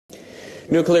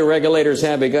Nuclear regulators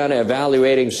have begun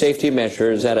evaluating safety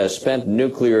measures at a spent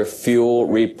nuclear fuel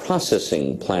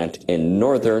reprocessing plant in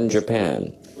northern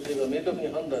Japan.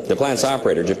 The plant's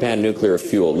operator, Japan Nuclear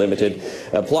Fuel Limited,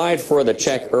 applied for the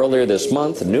check earlier this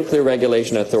month. Nuclear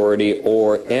Regulation Authority,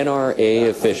 or NRA,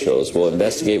 officials will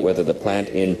investigate whether the plant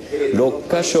in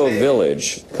Rokasho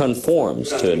Village conforms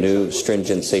to new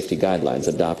stringent safety guidelines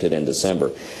adopted in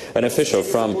December. An official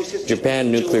from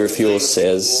Japan Nuclear Fuel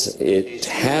says it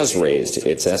has raised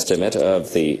its estimate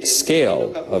of the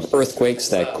scale of earthquakes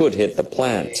that could hit the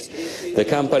plant. The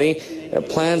company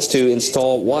plans to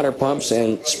install water pumps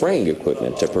and spraying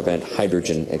equipment to prevent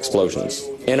hydrogen explosions.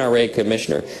 NRA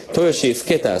Commissioner Toyoshi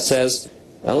Fuketa says,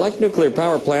 unlike nuclear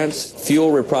power plants,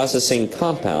 fuel reprocessing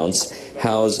compounds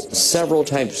house several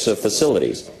types of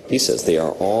facilities. He says they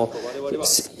all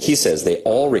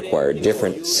require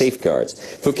different safeguards.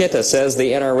 Fuketa says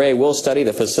the NRA will study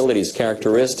the facility's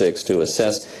characteristics to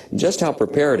assess just how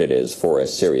prepared it is for a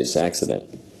serious accident.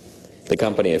 The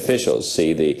company officials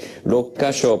see the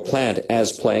Rokasho plant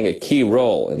as playing a key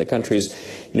role in the country's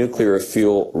nuclear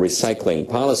fuel recycling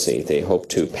policy. They hope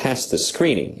to pass the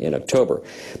screening in October.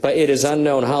 But it is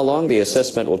unknown how long the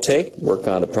assessment will take. Work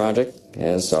on the project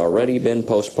has already been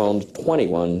postponed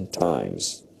 21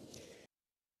 times.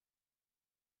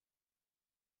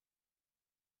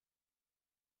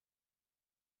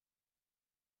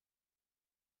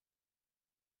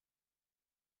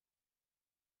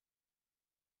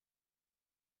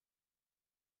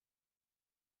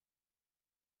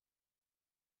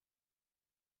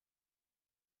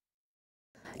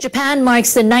 Japan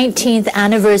marks the 19th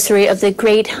anniversary of the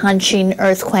Great Hanshin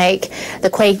earthquake. The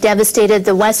quake devastated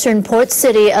the western port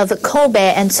city of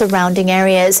Kobe and surrounding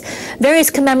areas. Various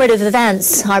commemorative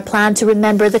events are planned to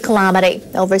remember the calamity.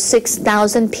 Over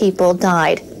 6,000 people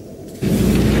died.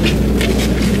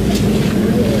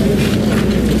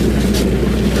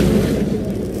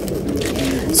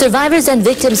 Survivors and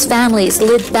victims' families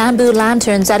lit bamboo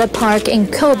lanterns at a park in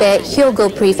Kobe,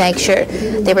 Hyogo Prefecture.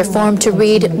 They were formed to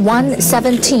read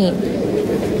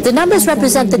 117. The numbers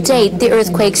represent the date the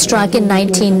earthquake struck in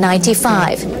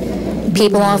 1995.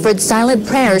 People offered silent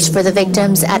prayers for the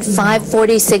victims at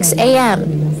 5:46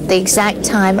 a.m., the exact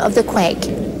time of the quake.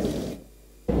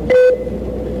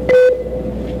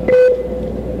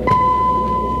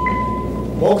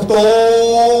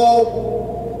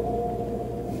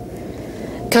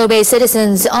 Kobe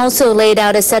citizens also laid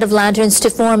out a set of lanterns to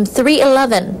form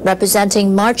 311,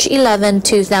 representing March 11,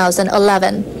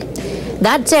 2011.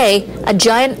 That day, a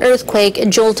giant earthquake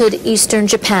jolted eastern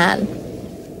Japan.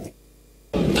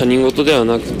 We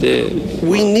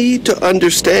need to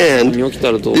understand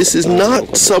this is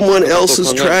not someone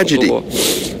else's tragedy.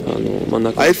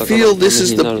 I feel this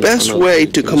is the best way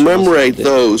to commemorate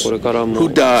those who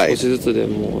died.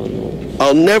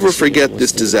 I'll never forget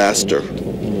this disaster.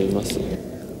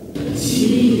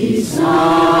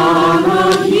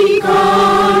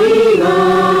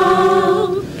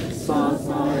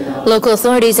 Local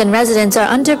authorities and residents are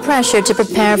under pressure to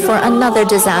prepare for another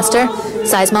disaster.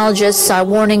 Seismologists are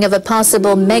warning of a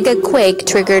possible mega quake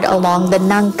triggered along the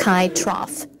Nankai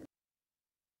Trough.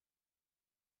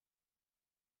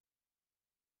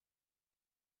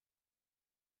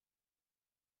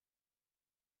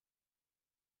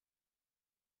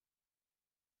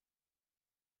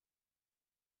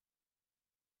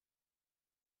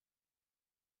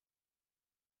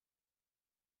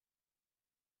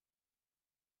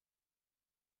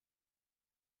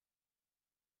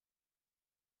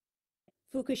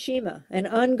 Fukushima, an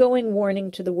ongoing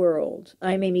warning to the world.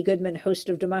 I'm Amy Goodman, host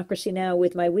of Democracy Now!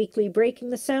 With my weekly Breaking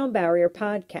the Sound Barrier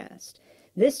podcast.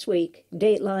 This week,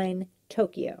 Dateline,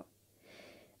 Tokyo.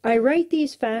 I write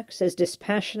these facts as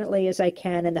dispassionately as I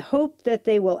can in the hope that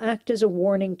they will act as a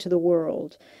warning to the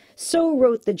world. So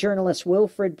wrote the journalist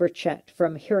Wilfred Burchett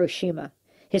from Hiroshima.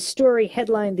 His story,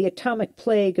 headlined "The Atomic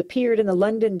Plague," appeared in the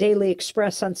London Daily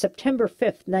Express on September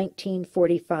 5,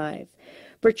 1945.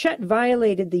 Burchett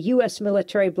violated the U.S.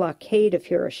 military blockade of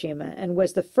Hiroshima and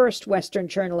was the first Western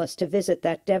journalist to visit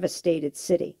that devastated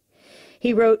city.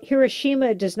 He wrote,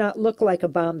 "Hiroshima does not look like a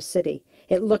bombed city.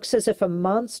 It looks as if a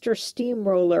monster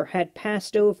steamroller had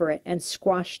passed over it and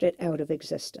squashed it out of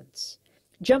existence."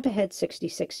 Jump ahead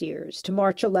 66 years to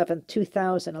March 11,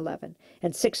 2011,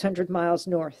 and 600 miles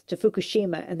north to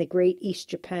Fukushima and the Great East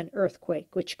Japan earthquake,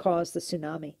 which caused the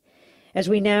tsunami. As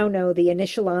we now know, the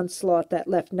initial onslaught that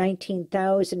left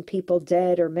 19,000 people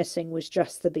dead or missing was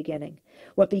just the beginning.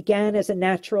 What began as a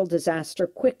natural disaster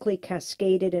quickly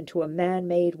cascaded into a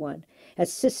man-made one,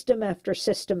 as system after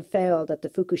system failed at the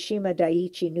Fukushima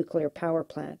Daiichi nuclear power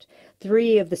plant.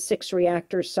 3 of the 6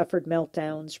 reactors suffered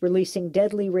meltdowns, releasing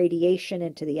deadly radiation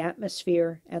into the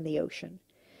atmosphere and the ocean.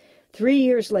 3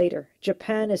 years later,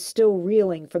 Japan is still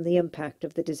reeling from the impact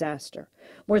of the disaster.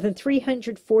 More than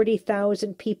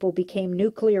 340,000 people became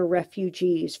nuclear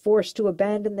refugees, forced to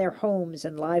abandon their homes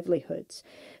and livelihoods.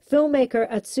 Filmmaker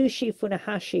Atsushi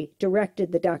Funahashi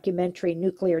directed the documentary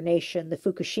Nuclear Nation, the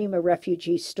Fukushima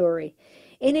refugee story.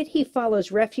 In it, he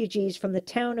follows refugees from the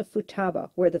town of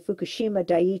Futaba, where the Fukushima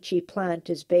Daiichi plant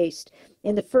is based,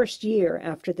 in the first year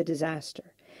after the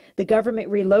disaster. The government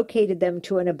relocated them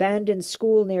to an abandoned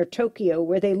school near Tokyo,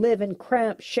 where they live in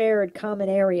cramped, shared common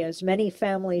areas, many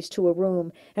families to a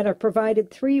room, and are provided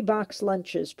 3 box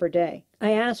lunches per day.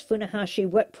 I asked Funahashi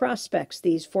what prospects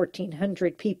these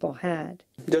 1,400 people had.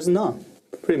 There's none.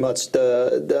 Pretty much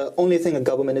the only thing the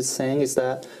government is saying is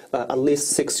that at least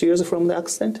 6 years from the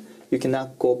accident, you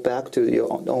cannot go back to your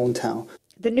own town.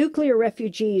 The nuclear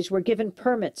refugees were given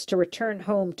permits to return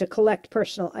home to collect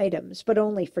personal items, but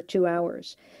only for 2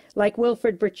 hours. Like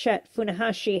Wilfred Burchett,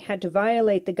 Funahashi had to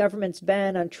violate the government's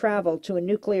ban on travel to a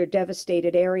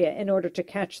nuclear-devastated area in order to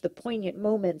catch the poignant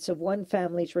moments of one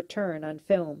family's return on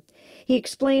film. He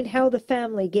explained how the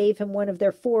family gave him one of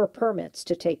their 4 permits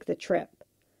to take the trip.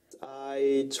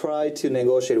 I tried to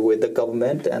negotiate with the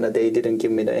government, and they didn't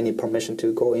give me any permission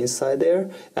to go inside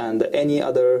there. And any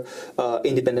other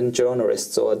independent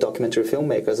journalists or documentary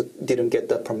filmmakers didn't get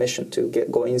the permission to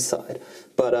go inside.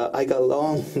 But I got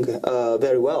along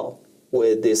very well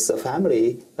with this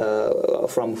family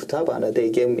from Futaba, and they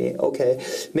gave me, okay,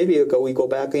 maybe we go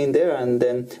back in there, and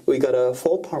then we got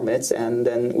 4 permits, and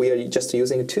then we are just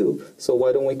using 2. So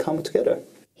why don't we come together?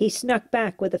 He snuck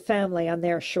back with the family on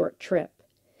their short trip.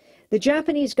 The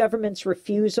Japanese government's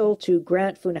refusal to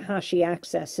grant Funahashi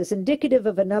access is indicative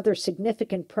of another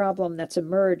significant problem that's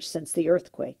emerged since the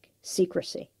earthquake: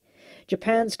 secrecy.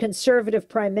 Japan's conservative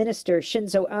Prime Minister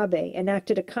Shinzo Abe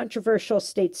enacted a controversial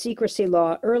state secrecy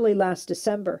law early last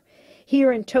December.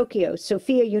 Here in Tokyo,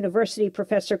 Sophia University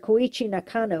professor Koichi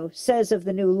Nakano says of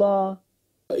the new law,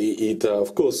 It,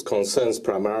 of course, concerns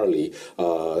primarily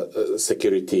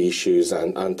security issues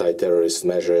and anti-terrorist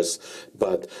measures,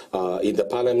 but in the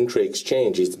parliamentary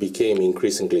exchange, it became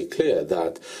increasingly clear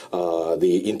that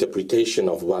the interpretation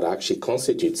of what actually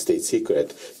constitutes state secret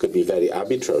could be very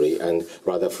arbitrary and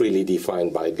rather freely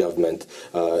defined by government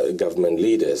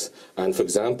leaders. And, for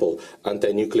example,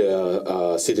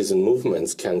 anti-nuclear citizen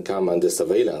movements can come under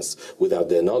surveillance without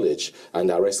their knowledge,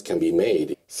 and arrests can be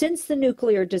made. Since the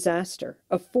nuclear disaster,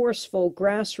 a forceful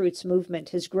grassroots movement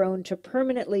has grown to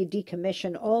permanently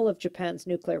decommission all of Japan's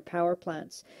nuclear power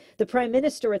plants. The Prime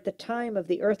Minister at the time of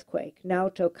the earthquake,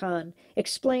 Naoto Kan,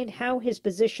 explained how his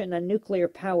position on nuclear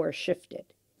power shifted.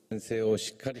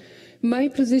 My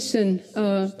position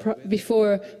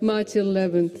before March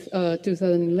 11th,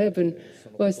 2011,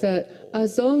 was that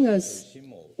as long as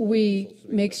we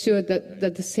make sure that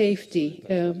the safety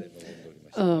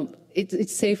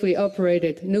it's safely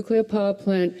operated. Nuclear power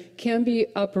plant can be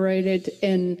operated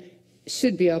and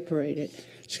should be operated.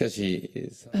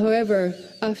 However,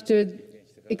 after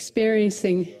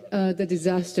experiencing the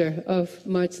disaster of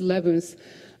March 11th,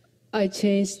 I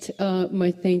changed my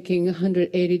thinking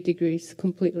 180 degrees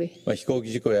completely.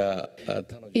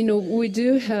 You know, we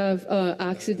do have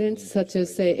accidents such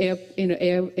as, say,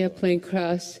 airplane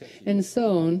crash and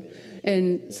so on,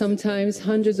 and sometimes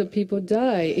hundreds of people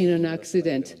die in an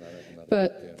accident.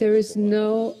 But there is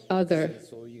no other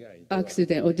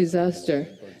accident or disaster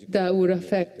that would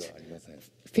affect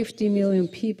 50 million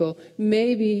people,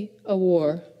 maybe a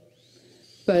war,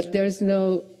 but there's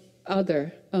no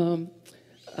other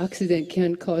accident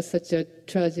can cause such a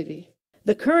tragedy.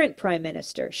 The current Prime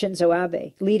Minister, Shinzo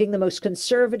Abe, leading the most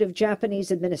conservative Japanese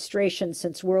administration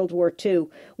since World War II,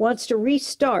 wants to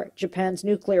restart Japan's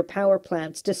nuclear power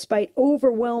plants despite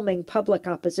overwhelming public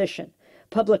opposition.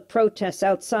 Public protests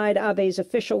outside Abe's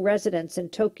official residence in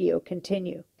Tokyo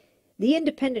continue. The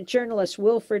independent journalist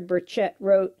Wilfred Burchett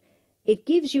wrote, "It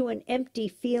gives you an empty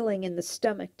feeling in the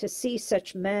stomach to see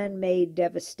such man-made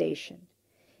devastation."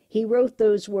 He wrote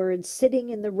those words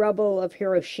sitting in the rubble of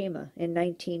Hiroshima in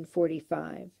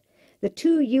 1945. The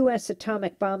 2 U.S.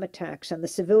 atomic bomb attacks on the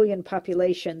civilian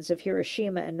populations of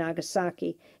Hiroshima and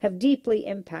Nagasaki have deeply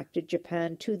impacted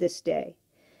Japan to this day.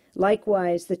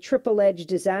 Likewise, the triple-edged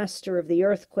disaster of the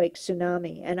earthquake,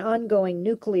 tsunami, and ongoing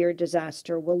nuclear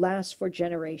disaster will last for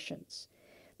generations.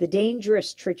 The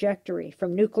dangerous trajectory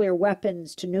from nuclear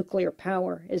weapons to nuclear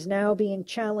power is now being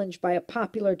challenged by a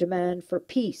popular demand for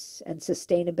peace and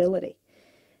sustainability.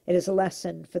 It is a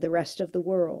lesson for the rest of the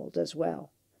world as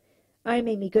well. I'm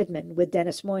Amy Goodman with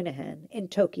Dennis Moynihan in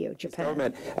Tokyo, Japan. The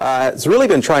government has really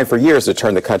been trying for years to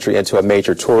turn the country into a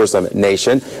major tourism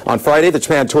nation. On Friday, the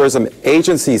Japan Tourism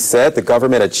Agency said the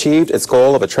government achieved its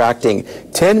goal of attracting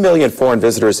 10 million foreign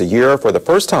visitors a year for the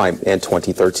first time in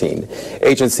 2013.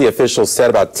 Agency officials said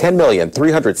about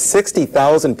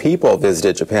 10,360,000 people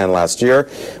visited Japan last year,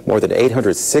 more than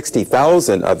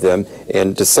 860,000 of them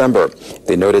in December.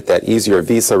 They noted that easier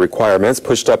visa requirements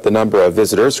pushed up the number of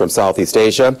visitors from Southeast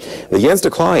Asia. The yen's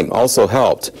decline also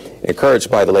helped.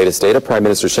 Encouraged by the latest data, Prime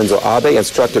Minister Shinzo Abe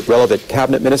instructed relevant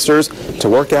cabinet ministers to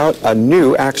work out a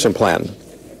new action plan.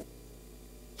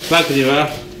 Japan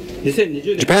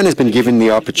has been given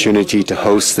the opportunity to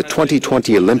host the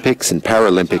 2020 Olympics and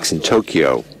Paralympics in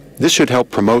Tokyo. This should help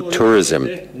promote tourism.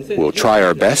 We'll try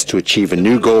our best to achieve a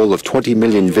new goal of 20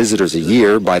 million visitors a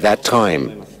year by that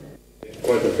time.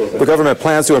 The government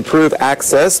plans to improve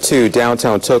access to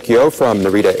downtown Tokyo from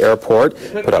Narita Airport,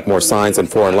 put up more signs in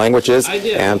foreign languages,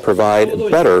 and provide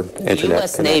better internet The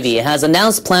U.S. connection. Navy has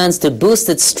announced plans to boost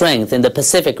its strength in the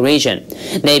Pacific region.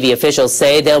 Navy officials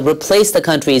say they'll replace the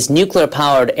country's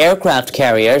nuclear-powered aircraft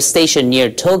carrier stationed near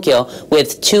Tokyo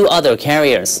with 2 other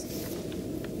carriers.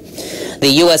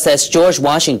 The USS George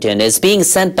Washington is being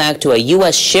sent back to a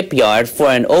U.S. shipyard for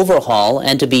an overhaul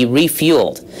and to be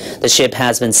refueled. The ship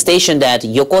has been stationed at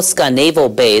Yokosuka Naval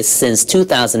Base since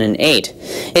 2008.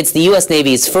 It's the U.S.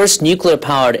 Navy's first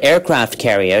nuclear-powered aircraft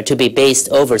carrier to be based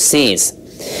overseas.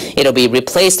 It'll be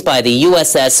replaced by the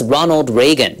USS Ronald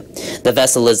Reagan. The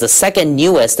vessel is the second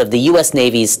newest of the U.S.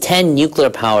 Navy's 10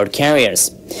 nuclear-powered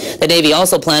carriers. The Navy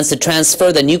also plans to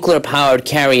transfer the nuclear-powered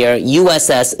carrier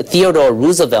USS Theodore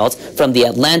Roosevelt from the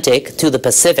Atlantic to the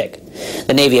Pacific.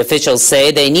 The Navy officials say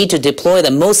they need to deploy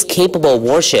the most capable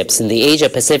warships in the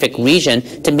Asia-Pacific region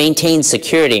to maintain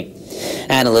security.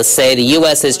 Analysts say the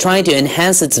U.S. is trying to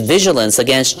enhance its vigilance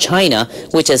against China,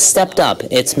 which has stepped up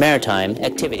its maritime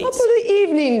activities. Good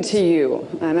evening to you.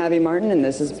 I'm Abby Martin, and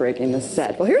this is Breaking the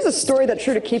Set. Well, here's a story that's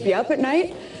sure to keep you up at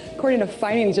night. According to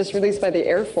findings just released by the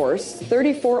Air Force,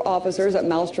 34 officers at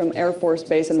Malmstrom Air Force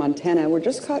Base in Montana were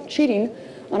just caught cheating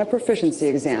on a proficiency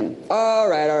exam. All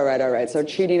right. So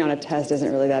cheating on a test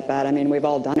isn't really that bad. I mean, we've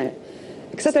all done it.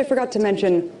 Except I forgot to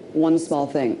mention one small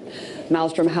thing.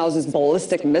 Malmstrom houses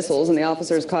ballistic missiles, and the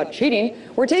officers caught cheating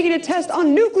were taking a test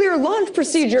on nuclear launch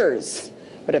procedures.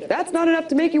 But if that's not enough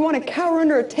to make you want to cower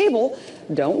under a table,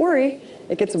 don't worry,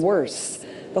 it gets worse.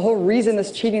 The whole reason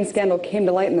this cheating scandal came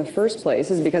to light in the first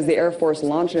place is because the Air Force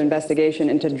launched an investigation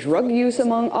into drug use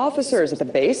among officers at the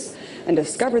base and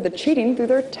discovered the cheating through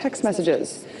their text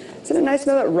messages. Isn't it nice to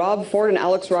know that Rob Ford and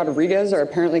Alex Rodriguez are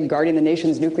apparently guarding the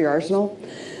nation's nuclear arsenal?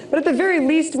 But at the very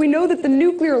least, we know that the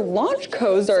nuclear launch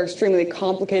codes are extremely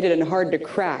complicated and hard to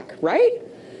crack, right?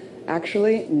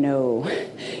 Actually, no.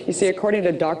 You see, according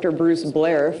to Dr. Bruce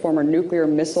Blair, former nuclear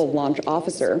missile launch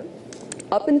officer,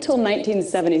 up until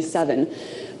 1977,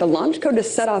 the launch code to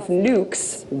set off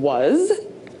nukes was,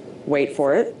 wait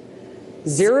for it,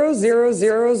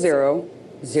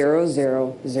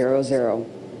 00000000.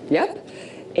 Yep,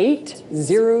 8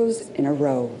 zeros in a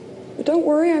row. But don't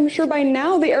worry, I'm sure by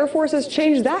now the Air Force has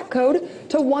changed that code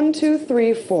to 1, 2,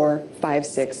 3, 4, 5,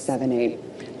 6, 7, 8.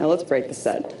 Now let's break the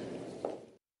set.